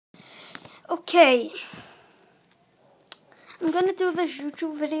Okay, I'm gonna do this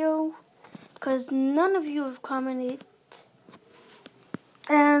YouTube video because none of you have commented,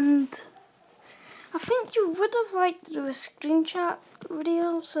 and I think you would have liked to do a screen chat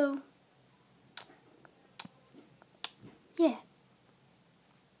video, so yeah.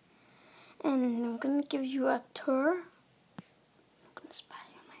 And I'm gonna give you a tour. I'm gonna spy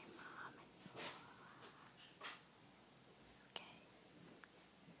on my mom. Okay.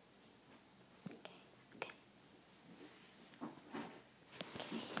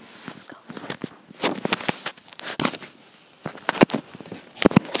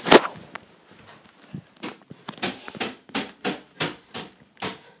 Let's go.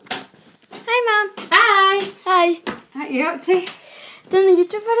 Hi, Mom. Hi! Hi. What are you up to? Doing a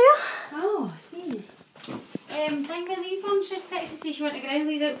YouTube video? Oh, I see. Think of these ones just text to see if you want to go and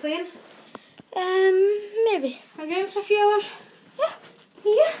leave out playing. Maybe. I'll go for a few hours. Yeah.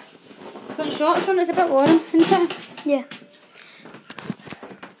 Yeah. Put shorts on, it's a bit warm, isn't it? Yeah.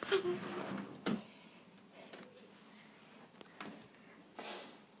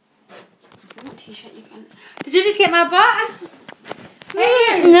 What t-shirt you got? Did you just get my butt?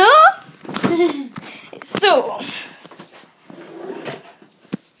 Hey. No. So.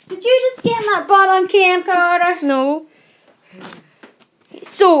 Did you just get my butt on camcorder? No.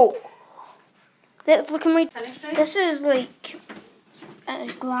 So. Let's look at my. Finished, right? This is like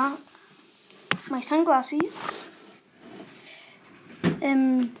my sunglasses. I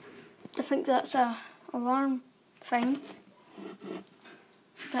think that's a alarm thing.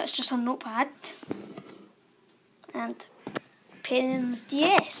 That's just a notepad and pen and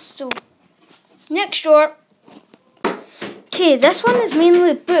DS. So next door. Okay, this one is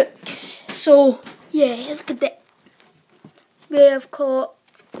mainly books. So yeah, look at that. We have got.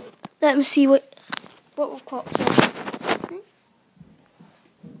 Let me see what we've got.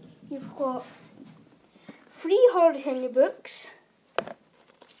 You've got 3 Harry Henry books.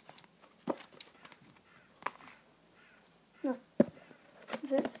 No,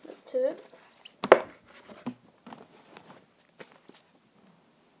 is it? That's 2.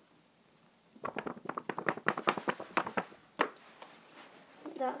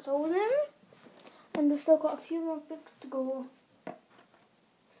 That's all of them, and we've still got a few more books to go.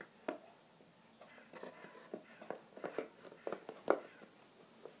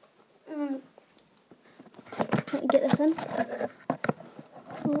 Let me get this in.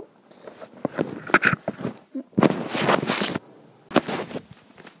 Oops.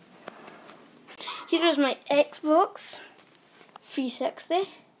 Here is my Xbox 360.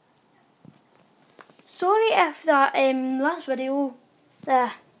 Sorry if that last video,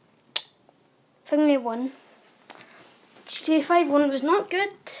 the thingy one, GTA 5 one was not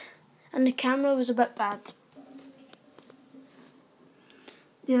good, and the camera was a bit bad.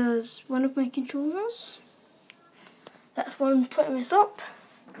 There's one of my controllers. That's one pretty messed up,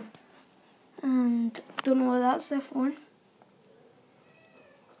 and don't know what that's there for.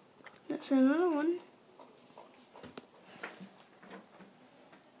 That's another one.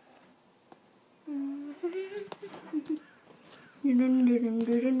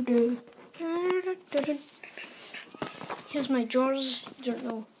 Here's my drawers. You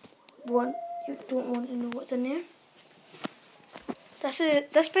don't want to know what's in there.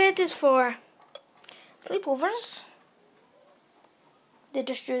 This bed is for sleepovers. They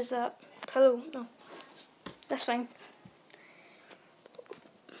just use that pillow. No, that's fine.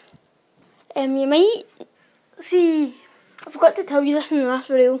 You might see. I forgot to tell you this in the last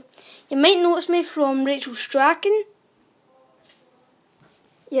video. You might notice me from Rachel Strachan.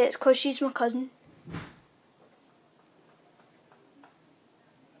 Yeah, it's because she's my cousin.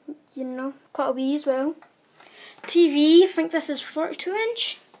 You know, quite a wee as well. TV, I think this is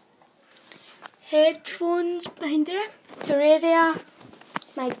 42-inch. Headphones behind there. Terraria.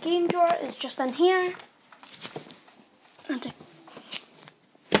 My game drawer is just in here.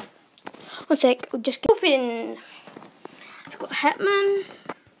 One sec, we'll just get open. I've got Hitman.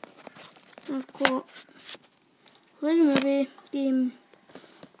 I've got Lego Movie game.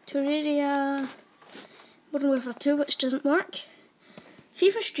 Terraria. Modern Warfare 2, which doesn't work.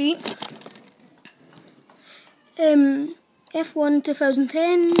 FIFA Street. F1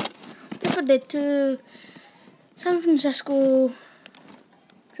 2010. Left 4 Dead 2. San Francisco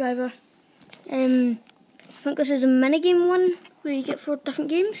Driver. I think this is a minigame one where you get 4 different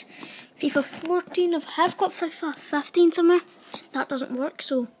games. FIFA 14. I have got FIFA 15 somewhere. That doesn't work,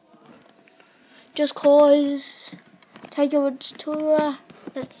 so Just Cause, Tiger Woods Tour.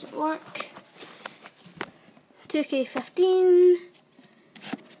 That doesn't work. 2K15.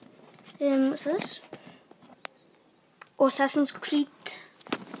 What's this? Oh, Assassin's Creed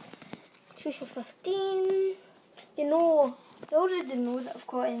FIFA 15. You already know that I've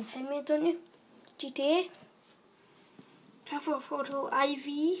got Infamous, don't you? GTA. Grand Theft Auto IV.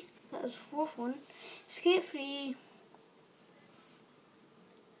 That is the fourth one. Skate 3.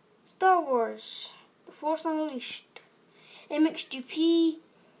 Star Wars. The Force Unleashed. MXGP.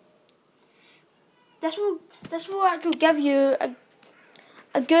 This will actually give you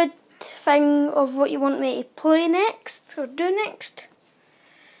a good thing of what you want me to play next or do next.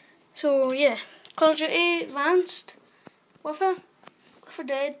 So yeah, Call of Duty Advanced, Warfare, Left 4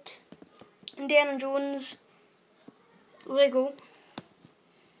 Dead, Indiana Jones, Lego,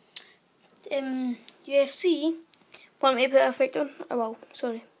 UFC. Want me to put effect on? I will.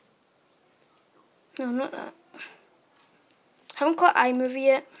 Sorry. No, not that. Haven't got iMovie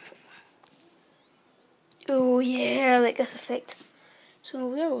yet. Oh yeah, I like this effect. So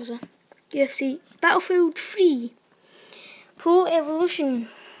where was I? UFC, Battlefield 3, Pro Evolution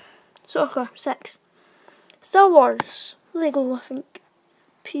Soccer 6, Star Wars, Lego, I think,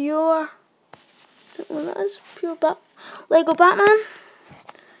 Pure, I don't know what that is, Lego Batman,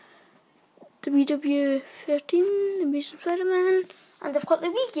 WW13, Amazing Spider-Man, and I've got the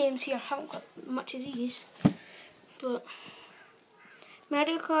Wii games here. I haven't got much of these, but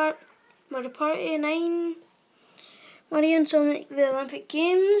Mario Kart, Mario Party 9, Mario and Sonic the Olympic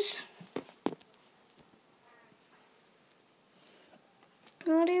Games,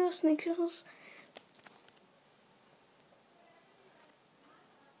 Mario Sneakers,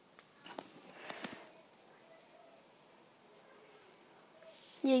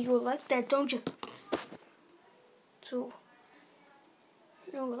 yeah, you will like that, don't you? So,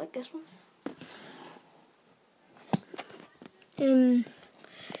 no, I like this one.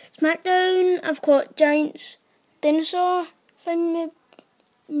 SmackDown, I've got Giants Dinosaur thing,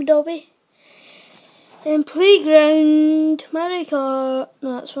 my Dobby. Playground, Mario Kart,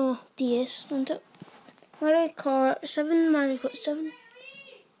 no, that's from DS, isn't it? Mario Kart 7, Mario Kart 7.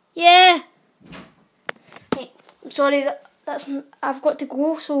 Yeah! Hey, I'm sorry, I've got to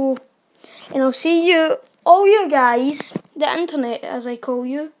go, so, and I'll see you, all you guys, the internet as I call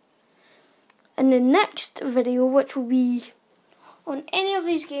you, in the next video, which will be on any of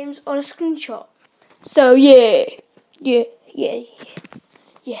these games or a screenshot. So yeah.